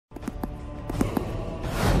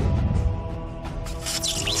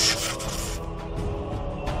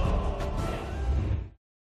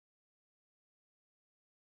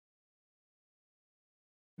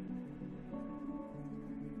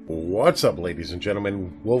What's up, ladies and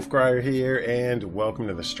gentlemen? Wolfgrier here, and welcome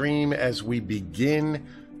to the stream as we begin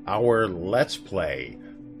our Let's Play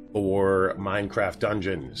for Minecraft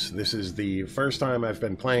Dungeons. This is the first time I've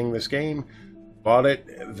been playing this game. Bought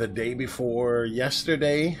it the day before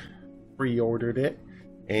yesterday, pre-ordered it,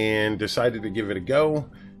 and decided to give it a go.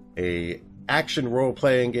 A action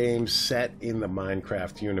role-playing game set in the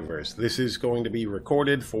Minecraft universe. This is going to be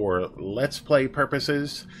recorded for Let's Play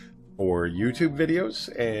purposes, for YouTube videos,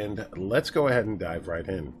 and let's go ahead and dive right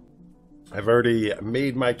in. I've already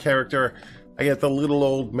made my character. I got the little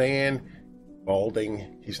old man,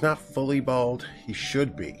 balding. He's not fully bald. He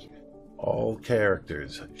should be. All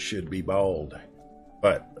characters should be bald.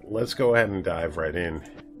 But let's go ahead and dive right in.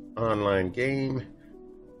 Online game.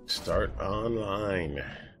 Start online.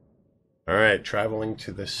 Alright, traveling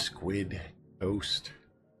to the Squid Coast.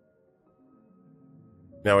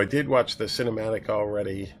 Now, I did watch the cinematic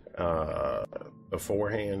already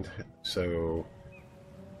beforehand, so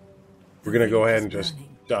we're going to go ahead and just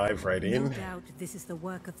dive right in. No doubt this is the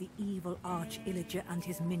work of the evil Arch-Illager and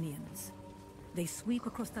his minions. They sweep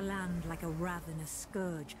across the land like a ravenous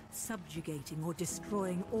scourge, subjugating or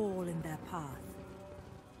destroying all in their path.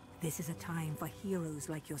 This is a time for heroes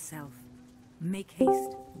like yourself. Make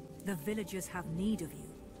haste. The villagers have need of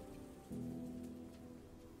you.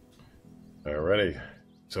 Alrighty,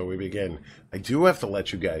 so we begin. I do have to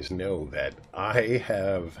let you guys know that I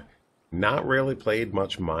have not really played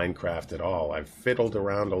much Minecraft at all. I've fiddled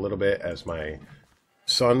around a little bit as my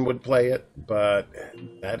son would play it, but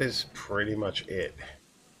that is pretty much it.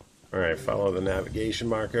 Alright, follow the navigation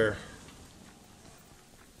marker.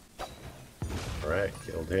 Alright,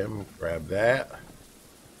 killed him, grab that.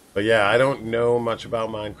 But yeah, I don't know much about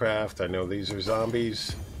Minecraft. I know these are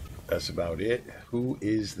zombies. That's about it. Who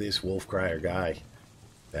is this Wolfgrier guy?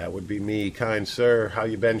 That would be me, kind sir. How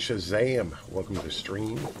you been, Shazam? Welcome to the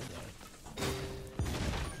stream.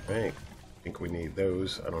 Right. I think we need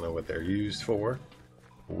those. I don't know what they're used for.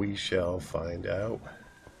 We shall find out.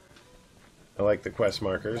 I like the quest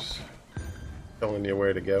markers. Telling you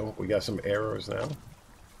where to go. We got some arrows now.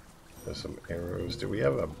 Got some arrows. Do we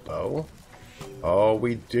have a bow? Oh,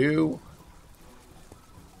 we do.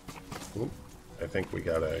 Oop, I think we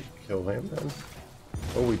gotta kill him then.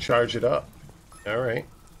 Oh, we charge it up. Alright.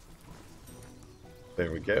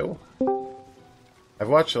 There we go. I've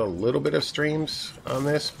watched a little bit of streams on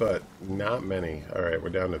this, but not many. Alright, we're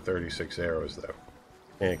down to 36 arrows, though.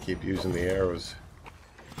 Can't keep using the arrows.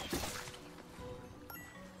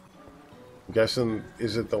 I'm guessing,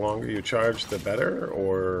 is it the longer you charge, the better?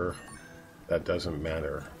 Or that doesn't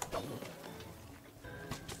matter?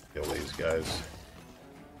 Kill these guys.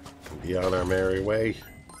 And be on our merry way.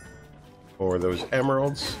 For those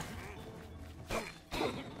emeralds.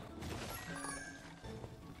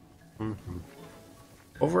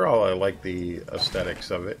 Overall, I like the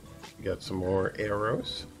aesthetics of it. Got some more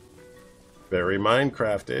arrows. Very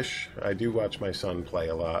Minecraft-ish. I do watch my son play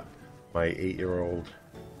a lot. My 8-year-old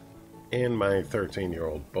and my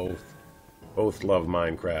 13-year-old both love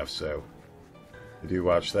Minecraft, so I do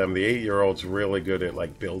watch them. The 8-year-old's really good at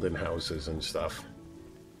like building houses and stuff.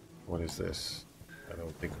 What is this? I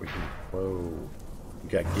don't think we can. Whoa. We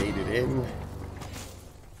got gated in.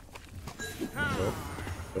 Nope.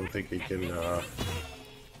 Don't think he can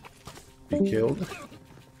be killed.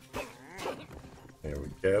 There we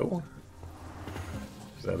go.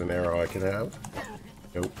 Is that an arrow I can have?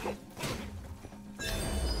 Nope.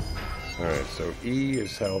 Alright, so E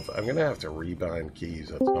is health. I'm going to have to rebind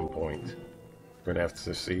keys at some point. We're going to have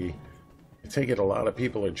to see. I take it a lot of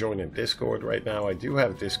people are joining Discord right now. I do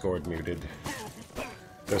have Discord muted.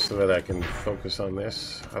 Just so that I can focus on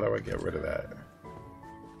this. How do I get rid of that?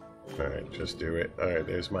 Alright, just do it. Alright,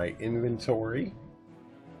 there's my inventory.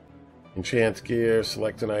 Enchant gear.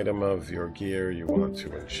 Select an item of your gear you want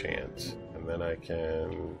to enchant. And then I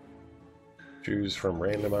can choose from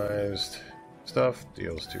randomized stuff.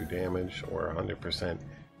 Deals 2 damage or 100%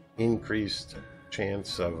 increased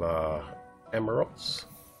chance of emeralds.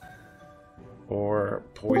 Or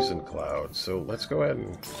poison cloud. So let's go ahead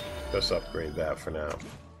and just upgrade that for now.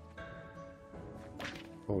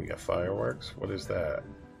 Oh, we got fireworks. What is that?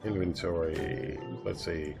 Inventory. Let's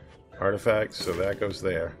see. Artifacts. So that goes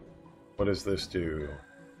there. What does this do?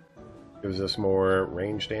 Gives us more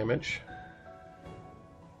range damage.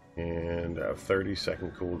 And a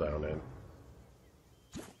 30-second cooldown in.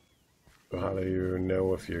 So how do you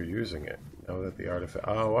know if you're using it? Know that the artifact...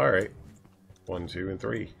 Oh, alright. 1, 2, and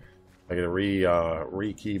 3. I gotta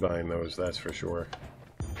re-keybind those, that's for sure.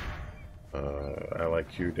 I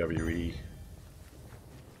like QWE,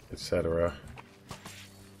 etc.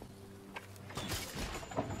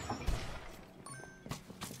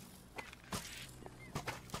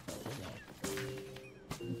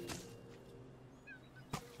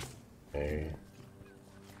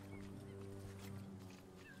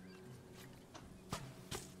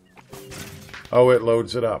 Oh, it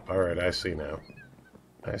loads it up. All right, I see now.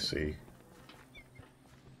 I see.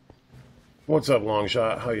 What's up,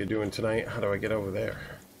 Longshot? How you doing tonight? How do I get over there?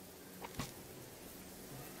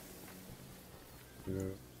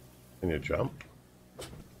 Can you jump?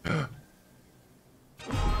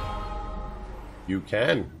 You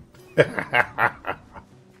can.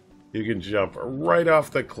 You can jump right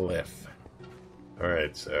off the cliff.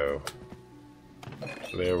 Alright, so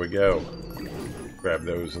there we go. Grab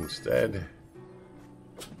those instead.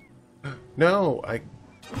 No,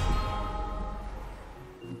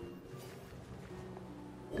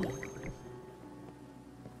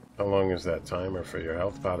 How long is that timer for your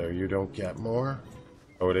health powder? You don't get more?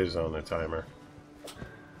 Oh, it is on the timer.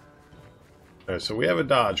 Alright, so we have a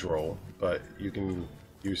dodge roll, but you can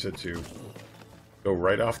use it to go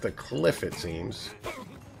right off the cliff, it seems.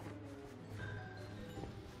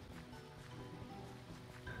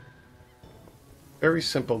 Very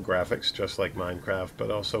simple graphics, just like Minecraft,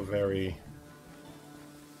 but also very,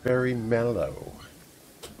 very mellow.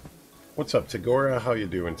 What's up, Tagora? How you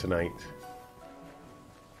doing tonight?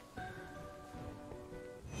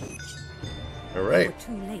 All right.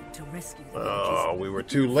 We were too late to rescue the Oh, villagers. we were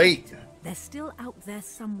too late. They're still out there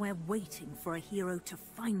somewhere waiting for a hero to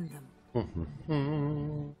find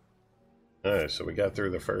them. Alright, so we got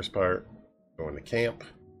through the first part. Going to camp.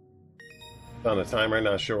 It's on a timer,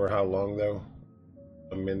 not sure how long though.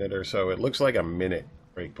 A minute or so. It looks like a minute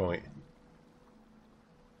breakpoint.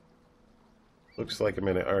 Looks like a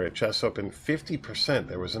minute. Alright, chest open 50%.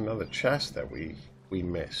 There was another chest that we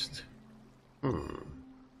missed. Open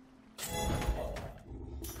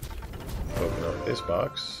up this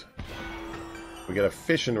box. We got a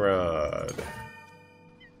fishing rod.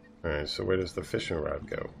 Alright, so where does the fishing rod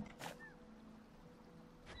go?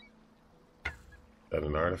 Is that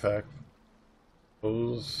an artifact?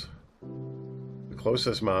 Pulls the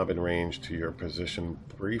closest mob in range to your position,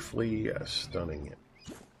 briefly stunning it.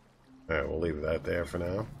 Alright, we'll leave that there for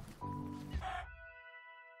now.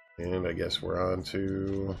 And I guess we're on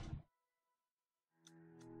to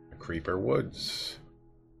the Creeper Woods.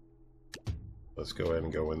 Let's go ahead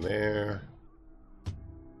and go in there.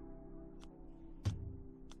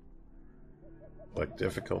 Select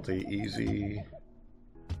difficulty, easy.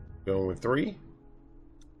 Going with 3?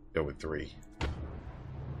 Go with 3.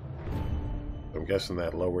 I'm guessing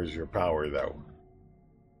that lowers your power though.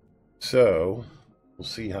 So, we'll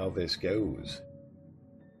see how this goes.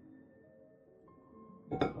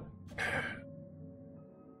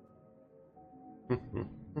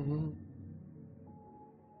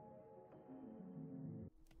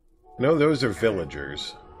 No, those are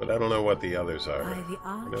villagers, but I don't know what the others are. By the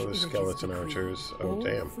I know the skeleton archers. Oh, all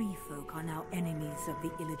damn. free folk are now enemies of the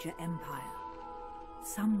Illager Empire.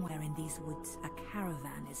 Somewhere in these woods, a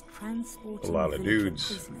caravan is transporting A lot of villager dudes.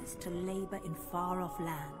 prisoners to labor in far-off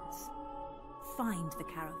lands. Find the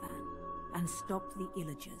caravan and stop the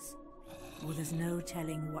Illagers, or there's no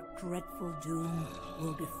telling what dreadful doom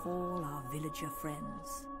will befall our villager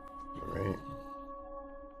friends. Alright.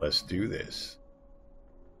 Let's do this.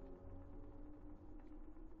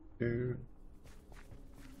 Dude.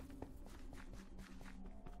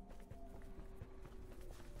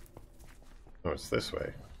 Oh, it's this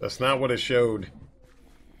way. That's not what it showed.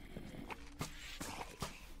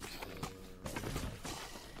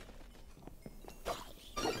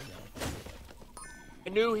 I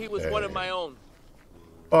knew he was one of my own.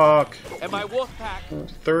 Fuck. And my wolf pack.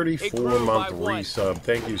 34-month resub.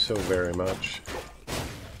 Thank you so very much.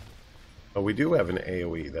 Oh, we do have an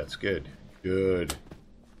AoE. That's good. Good.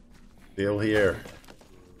 Still here.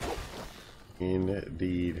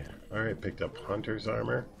 Indeed. Alright, picked up Hunter's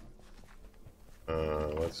Armor.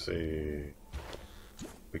 Let's see.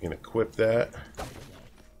 We can equip that.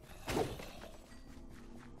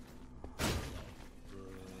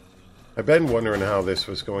 I've been wondering how this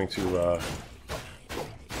was going to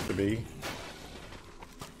be.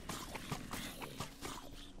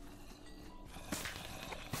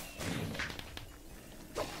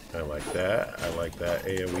 I like that. I like that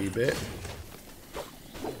AoE bit.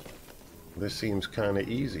 This seems kind of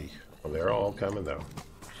easy. Well, they're all coming though.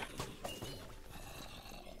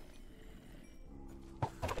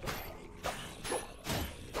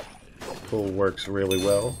 Pull works really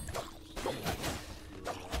well.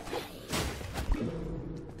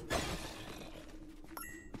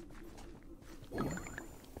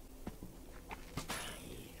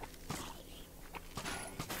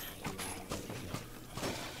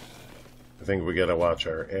 I think we gotta watch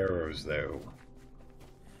our arrows though.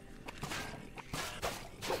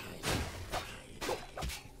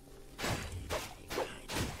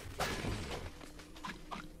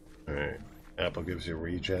 Alright, apple gives you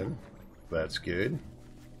regen. That's good.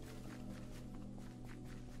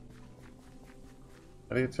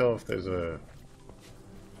 How do you tell if there's a...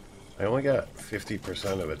 I only got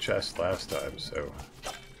 50% of the chest last time, so...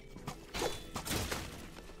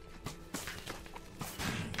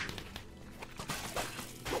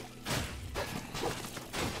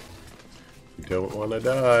 You don't want to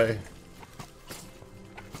die.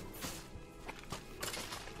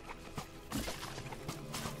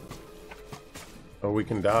 Oh, we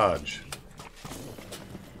can dodge.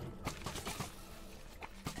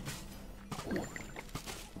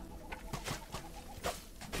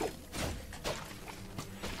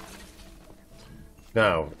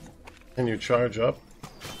 Now, can you charge up?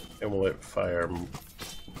 And will it fire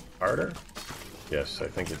harder? Yes, I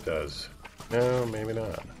think it does. No, maybe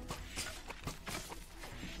not.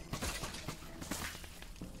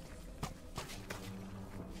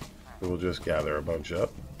 We'll just gather a bunch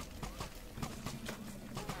up.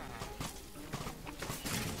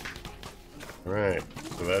 Alright,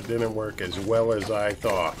 so that didn't work as well as I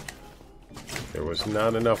thought. There was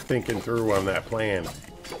not enough thinking through on that plan.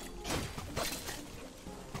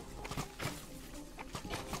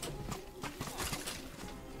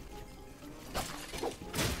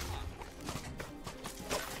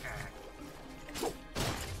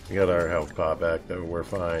 We got our health pot back though, we're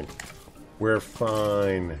fine. We're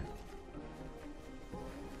fine.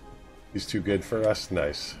 He's too good for us?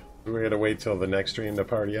 Nice. We're gonna wait till the next stream to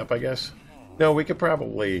party up, I guess? No, we could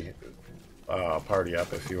probably party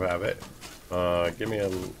up if you have it. Give me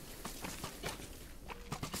a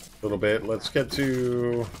little bit. Let's get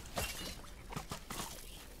to...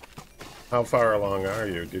 How far along are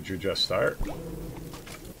you? Did you just start?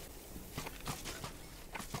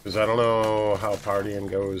 Because I don't know how partying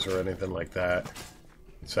goes or anything like that,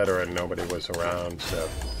 etc. Nobody was around, so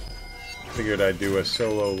figured I'd do a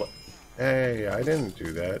solo. Hey, I didn't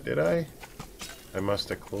do that, did I? I must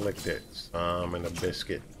have clicked it. And a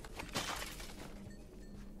biscuit.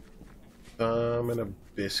 And a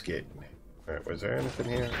biscuit. Alright, was there anything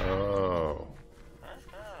here? Oh.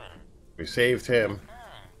 We saved him.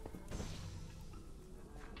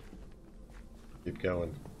 Keep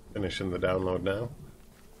going. Finishing the download now.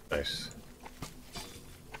 Nice.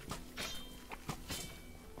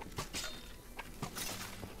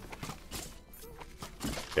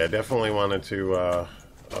 Yeah, I definitely wanted to,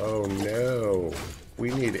 oh no. We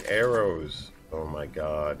need arrows. Oh my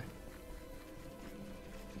god.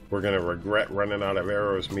 We're gonna regret running out of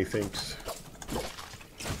arrows, methinks.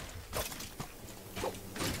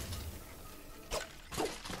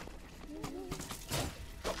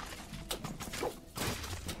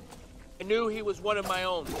 I knew he was one of my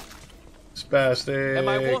own. Spastic. And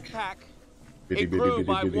my wolf pack. It grew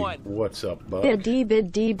by one. What's up, Buck?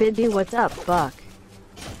 Biddy, what's up, Buck?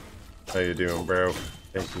 How you doing, bro?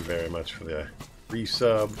 Thank you very much for the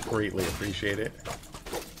resub. Greatly appreciate it.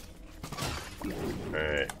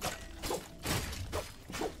 Alright.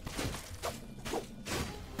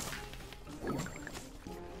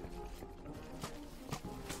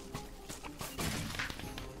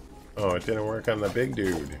 Oh, it didn't work on the big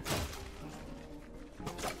dude.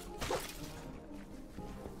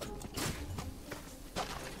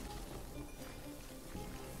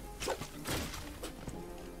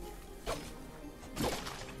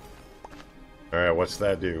 Alright, what's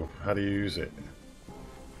that do? How do you use it?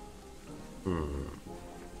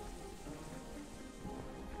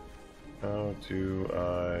 How do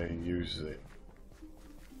I use it?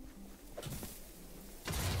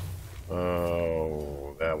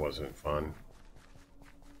 Oh, that wasn't fun.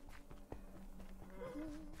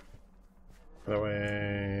 By the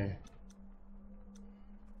way...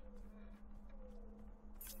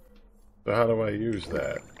 So how do I use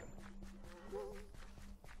that?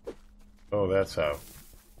 Oh, that's how.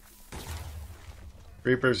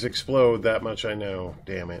 Creepers explode, that much I know.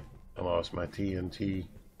 Damn it. I lost my TNT. Is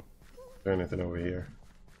there anything over here?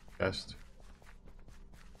 Chest?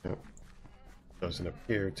 Nope. Doesn't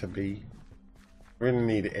appear to be. We're gonna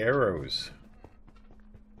need arrows.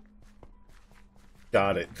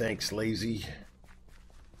 Got it. Thanks, lazy.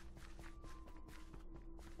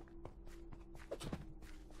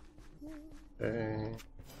 Okay.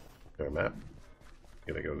 Got a map.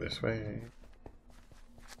 Gotta go this way.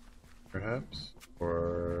 Perhaps?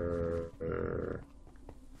 Or the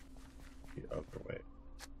other way.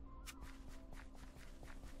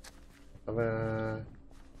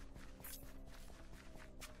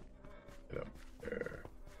 Get up there.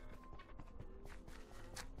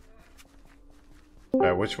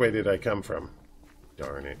 Which way did I come from?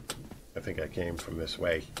 Darn it. I think I came from this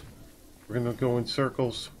way. We're gonna go in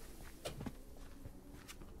circles.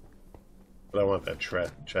 But I want that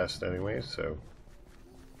chest anyway, so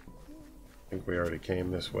I think we already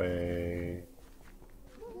came this way.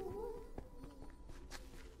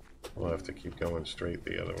 We'll have to keep going straight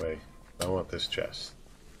the other way. I want this chest.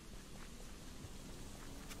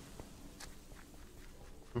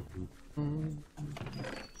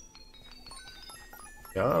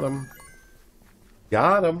 Got him.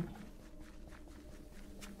 Got him.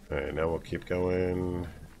 Alright, now we'll keep going.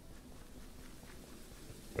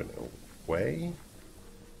 Away?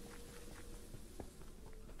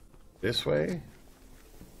 This way?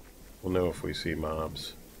 We'll know if we see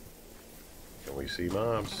mobs. Can we see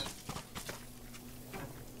mobs?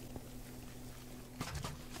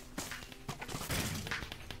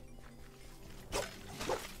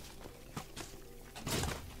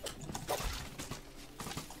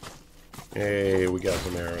 Hey, we got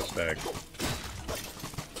some arrows back.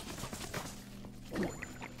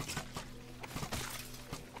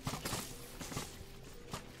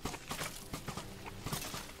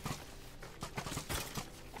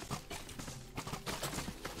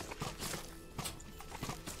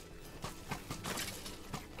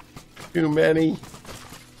 Too many.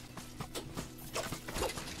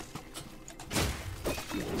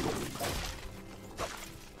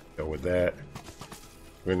 Go with that.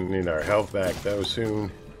 We're gonna need our health back though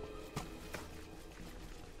soon.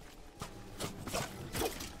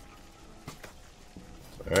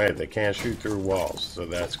 Alright, they can't shoot through walls, so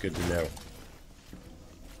that's good to know.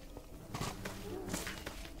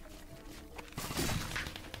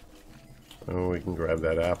 Oh, we can grab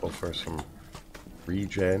that apple for some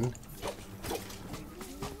regen.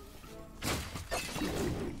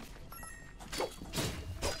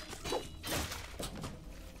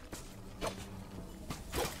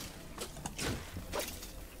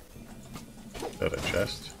 Is that a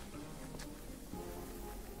chest?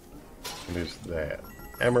 What is that?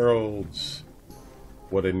 Emeralds!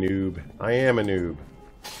 What a noob. I am a noob.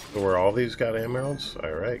 So where all these got emeralds?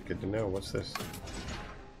 Alright, good to know. What's this?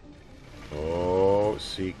 Oh,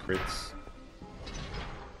 secrets.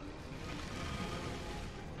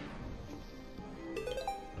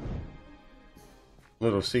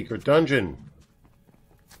 Little secret dungeon.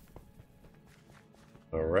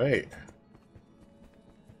 Alright.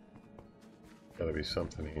 Gotta be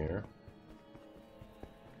something here.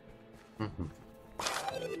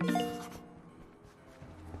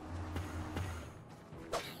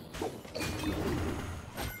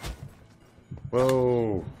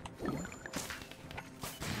 Whoa.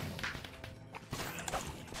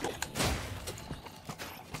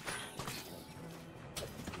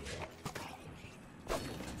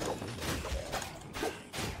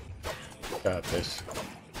 Got this.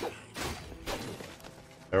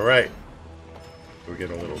 All right. We get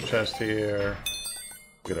a little chest here.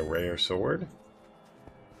 We get a rare sword.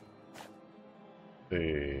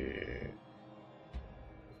 The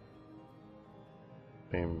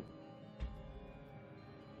same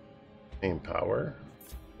power.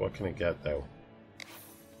 What can it get though?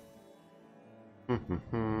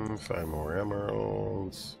 5 more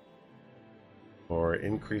emeralds. Or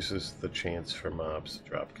increases the chance for mobs to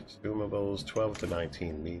drop consumables. 12 to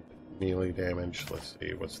 19 melee damage. Let's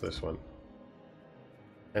see, what's this one?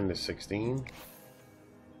 10 to 16.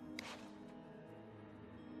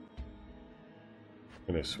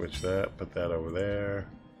 I'm gonna switch that, put that over there.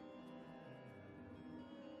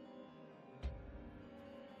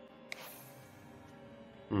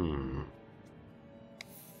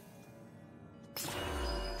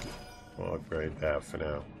 I'll upgrade that for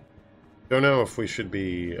now. Don't know if we should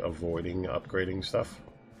be avoiding upgrading stuff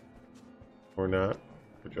or not,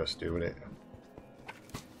 or just doing it.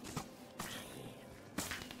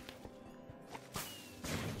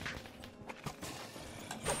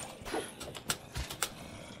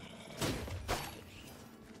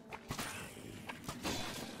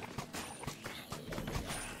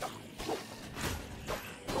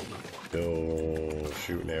 Still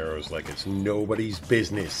shooting arrows like it's nobody's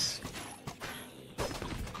business.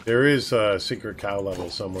 There is a secret cow level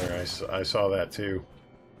somewhere. I saw that too.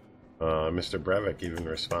 Mr. Brevik even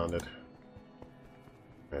responded.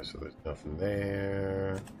 Okay, so there's nothing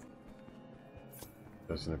there.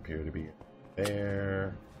 Doesn't appear to be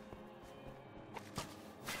there.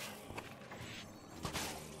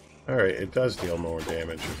 Alright, it does deal more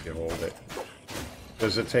damage if you hold it.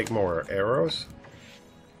 Does it take more arrows?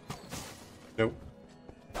 Nope.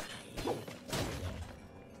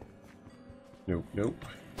 Nope, nope.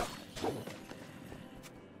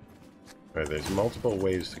 Alright, there's multiple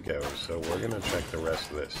ways to go, so we're gonna check the rest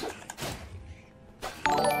of this.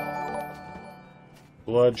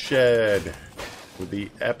 Bloodshed with the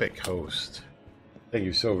epic host. Thank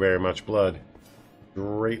you so very much, Blood.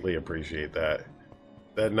 Greatly appreciate that.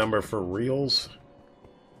 That number for reals?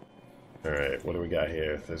 Alright, what do we got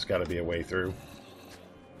here? There's got to be a way through.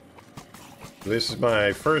 This is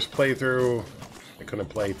my first playthrough. I couldn't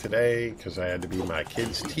play today because I had to be my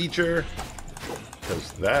kid's teacher.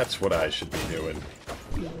 Because that's what I should be doing.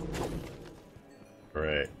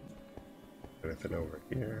 Alright. Anything over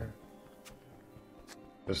here?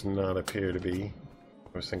 Does not appear to be.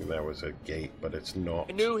 I was thinking that was a gate, but it's not.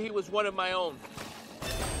 I knew he was one of my own.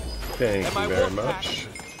 Thank And you my very wolf much.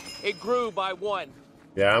 pack, it grew by one.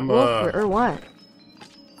 Yeah, I'm Wolf or what?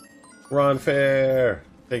 Ron Fair.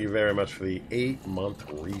 Thank you very much for the 8-month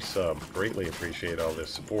resub. Greatly appreciate all this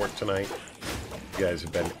support tonight. You guys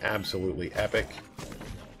have been absolutely epic.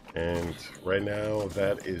 And right now,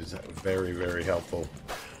 that is very, very helpful.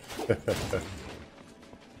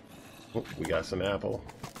 Oh, we got some apple,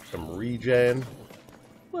 some regen.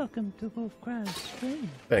 Welcome to Wolfcry's stream.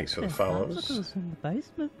 Thanks for the There's follows. obstacles in the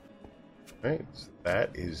basement. Right, so that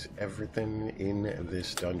is everything in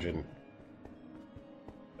this dungeon.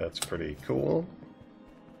 That's pretty cool.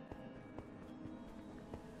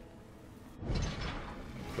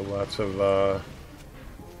 So lots of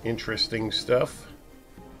interesting stuff.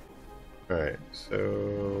 Alright,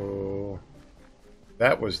 so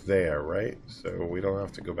that was there, right? So we don't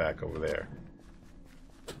have to go back over there.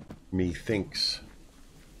 Methinks.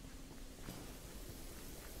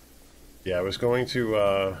 Yeah, I was going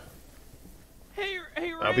to Hey,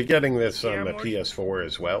 Rick. I'll be getting this on the Morty. PS4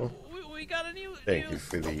 as well. We got a new. Thank new, you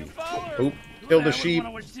for the... new follower. Oop, killed a sheep.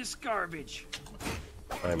 Wanna watch this garbage?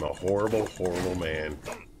 I'm a horrible, horrible man.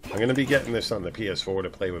 I'm going to be getting this on the PS4 to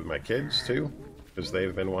play with my kids, too, because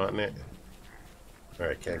they've been wanting it.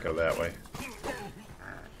 Alright, can't go that way.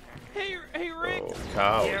 Hey, Rick. Oh,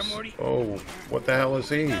 cows. Yeah, Morty. Oh, what the hell is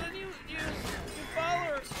he? Got a new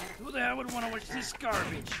follower. Who the hell would want to watch this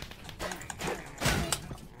garbage?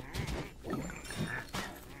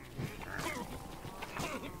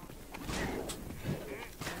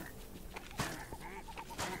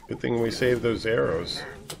 Good thing we saved those arrows.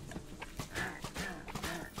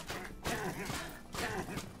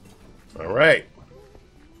 Alright.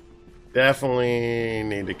 Definitely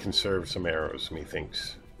need to conserve some arrows,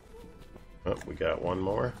 methinks. Oh, we got one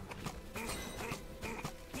more.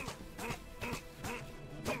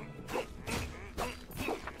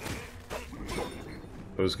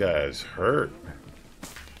 Those guys hurt.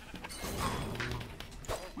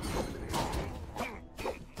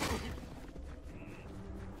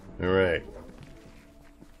 Alright.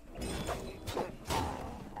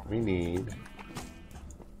 We need...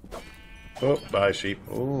 Oh, bye, sheep.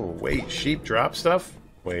 Oh, wait, sheep drop stuff?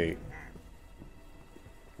 Wait.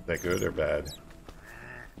 Is that good or bad?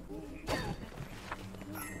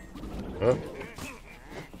 Oh.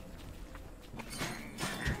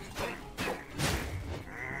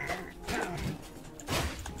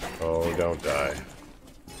 Oh, don't die.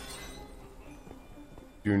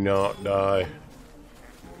 Do not die. Is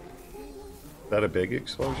that a big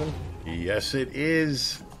explosion? Yes, it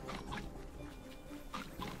is.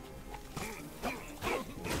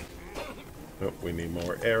 Oh, we need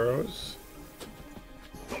more arrows.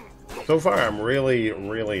 So far, I'm really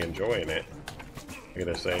enjoying it. I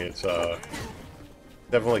gotta say, it's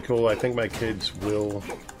definitely cool. I think my kids will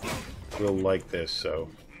like this. So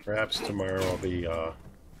perhaps tomorrow I'll be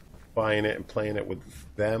buying it and playing it with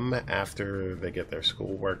them after they get their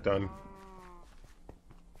schoolwork done.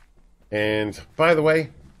 And by the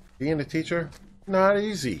way, being a teacher, not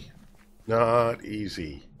easy. Not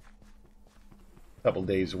easy. Couple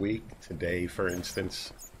days a week. Today, for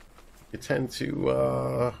instance, you tend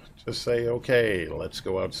to just say, okay, let's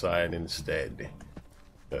go outside instead.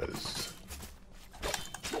 Because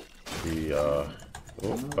the,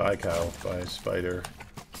 oh, bye cow, bye spider.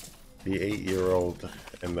 The 8-year-old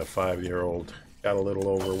and the 5-year-old got a little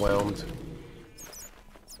overwhelmed.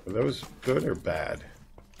 Are those good or bad?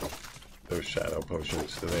 Those shadow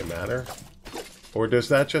potions, do they matter? Or does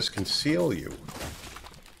that just conceal you?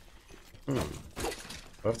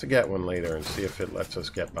 I'll have to get one later and see if it lets us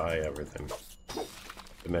get by everything.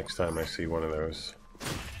 The next time I see one of those.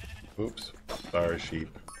 Oops. Sorry, sheep.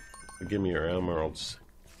 But give me your emeralds.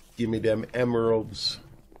 Give me them emeralds.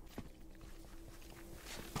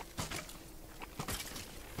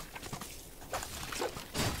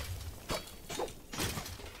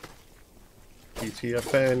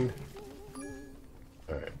 TTFN.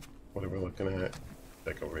 Alright. What are we looking at?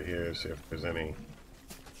 Check over here, see if there's any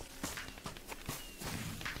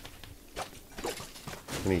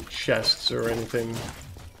chests or anything,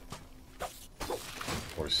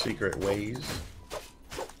 or secret ways.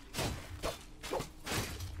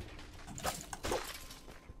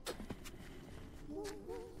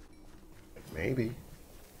 Maybe.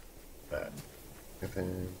 That.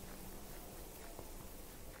 Anything?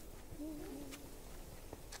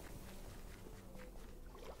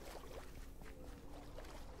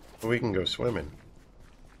 We can go swimming.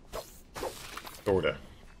 Sorta.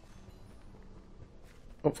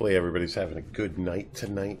 Hopefully everybody's having a good night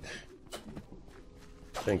tonight.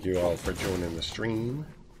 Thank you all for joining the stream.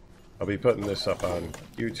 I'll be putting this up on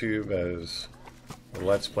YouTube as a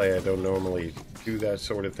Let's Play. I don't normally do that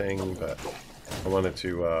sort of thing, but I wanted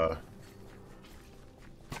to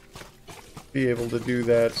be able to do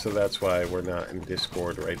that, so that's why we're not in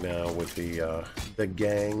Discord right now with the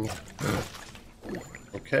gang.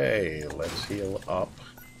 Okay, let's heal up.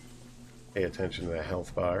 Pay attention to the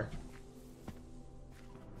health bar.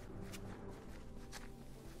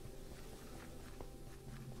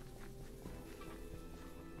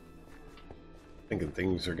 Thinking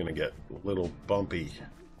things are gonna get a little bumpy.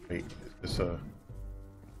 Wait, is this a...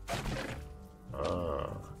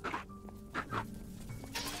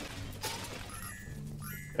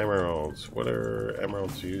 Emeralds. What are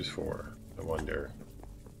emeralds used for? I wonder.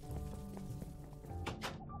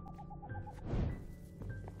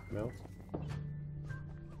 No?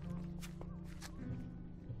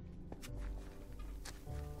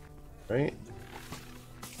 Right?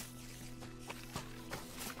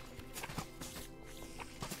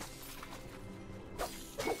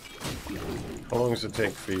 How long does it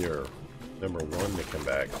take for your number one to come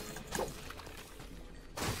back?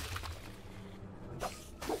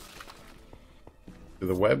 Do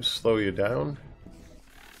the webs slow you down?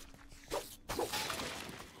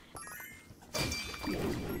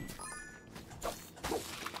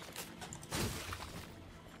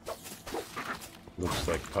 Looks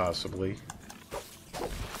like possibly.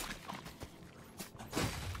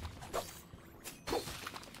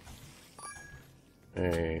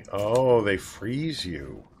 Hey, oh, they freeze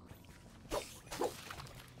you.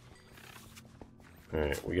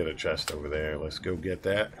 Alright, we got a chest over there. Let's go get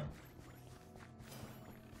that.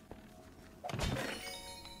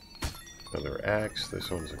 Another axe. This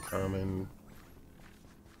one's a common.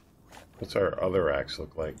 What's our other axe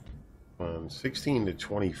look like? 16 to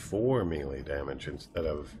 24 melee damage instead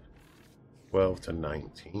of 12 to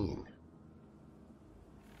 19.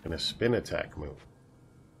 And a spin attack move.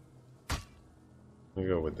 We'll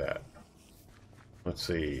go with that. Let's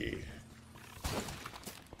see.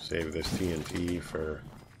 Save this TNT for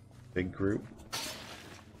big group.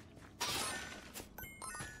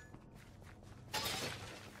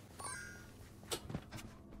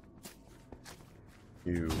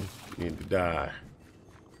 You need to die.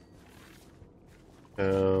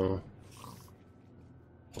 We're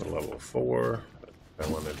level 4. I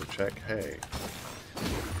wanted to check. Hey.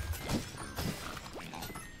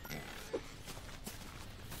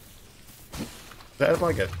 Is that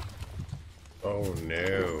like a... Oh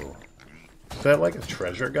no. Is that like a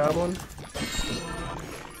treasure goblin?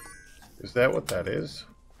 Is that what that is?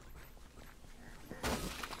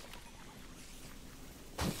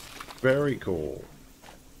 Very cool.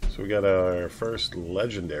 So we got our first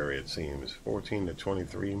legendary, it seems. 14 to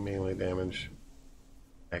 23 melee damage.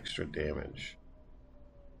 Extra damage.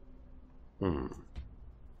 Go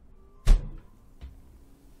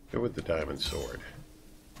with the diamond sword.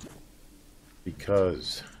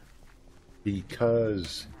 Because the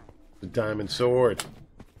diamond sword.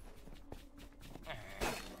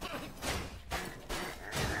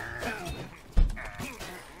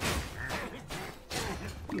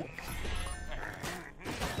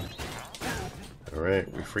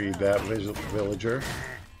 Alright, we freed that villager.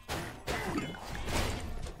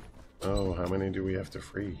 Oh, how many do we have to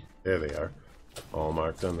free? There they are. All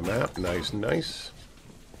marked on the map. Nice, nice.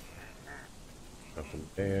 Nothing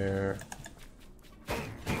there.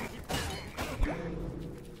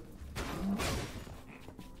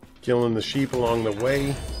 Killing the sheep along the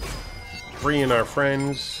way. Freeing our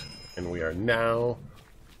friends. And we are now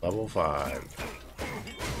level 5.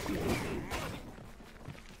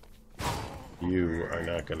 You are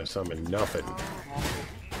not going to summon nothing.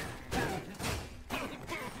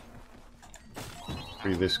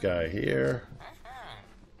 Free this guy here.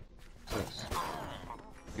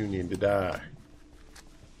 You need to die.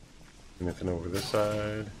 Anything over this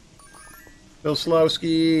side? Bill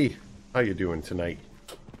Slowski! How you doing tonight?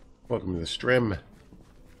 Welcome to the stream.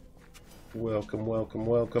 Welcome, welcome,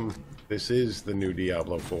 welcome. This is the new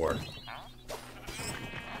Diablo 4.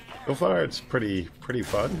 So far, it's pretty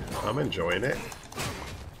fun. I'm enjoying it.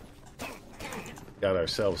 Got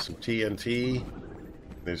ourselves some TNT.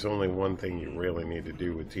 There's only one thing you really need to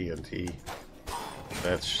do with TNT.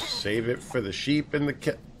 That's save it for the sheep and the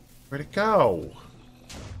cat. Where'd it go?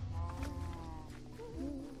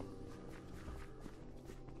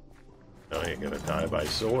 gotta die by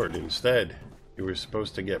sword instead. You were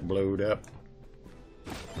supposed to get blowed up.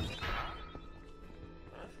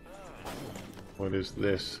 What is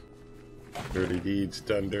this? Dirty deeds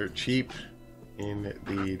done dirt cheap.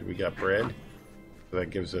 Indeed, we got bread. So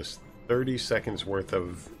that gives us 30 seconds worth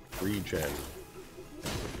of regen.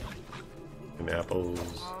 And apples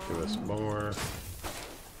give us more.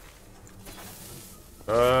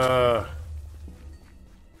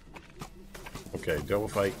 Okay, don't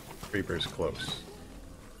fight creepers close.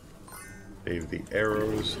 Save the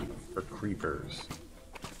arrows for creepers.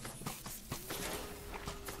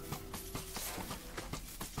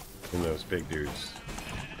 And those big dudes.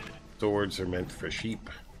 Swords are meant for sheep.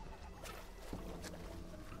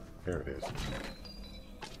 There it is.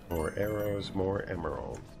 More arrows, more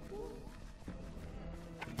emerald.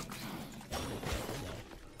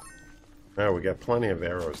 Oh, we got plenty of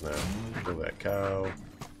arrows now. Kill that cow.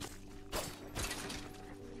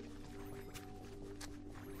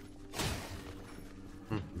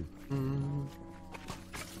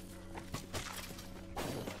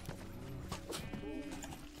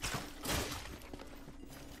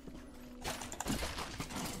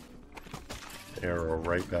 Arrow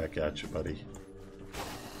right back at you, buddy.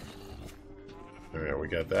 Alright, we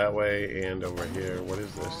got that way and over here. What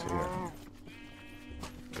is this here?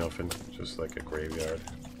 Nothing, just like a graveyard.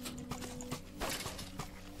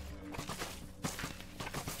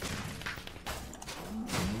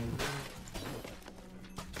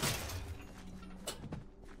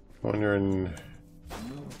 Wondering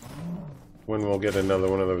when we'll get another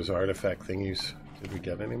one of those artifact thingies. Did we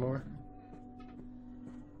get any more?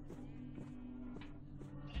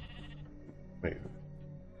 Wait.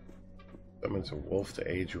 Summons a wolf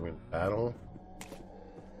to aid you in battle.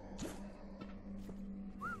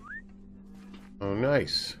 Oh,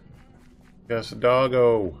 nice. Yes, a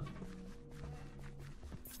doggo.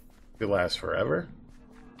 It lasts forever?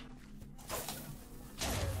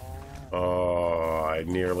 Oh, I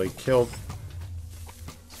nearly killed.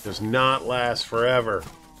 Does not last forever.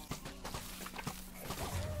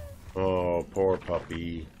 Oh, poor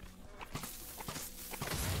puppy.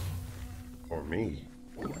 Or me.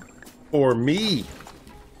 Or me!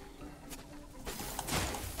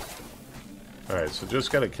 Alright, so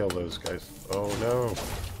just gotta kill those guys. Oh no.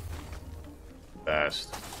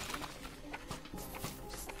 Fast.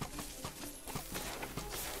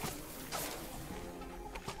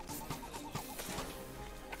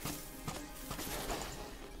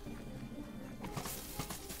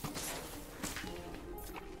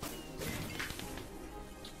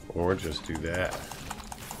 Or just do that.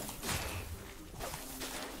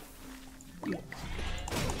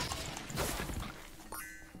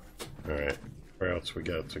 Alright, where else we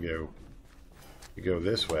got to go? We go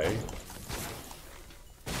this way.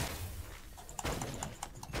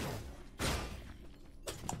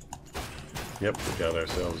 Yep, we got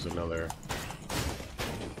ourselves another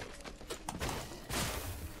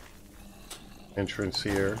entrance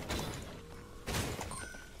here.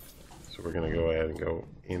 So we're gonna go ahead and go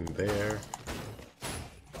in there.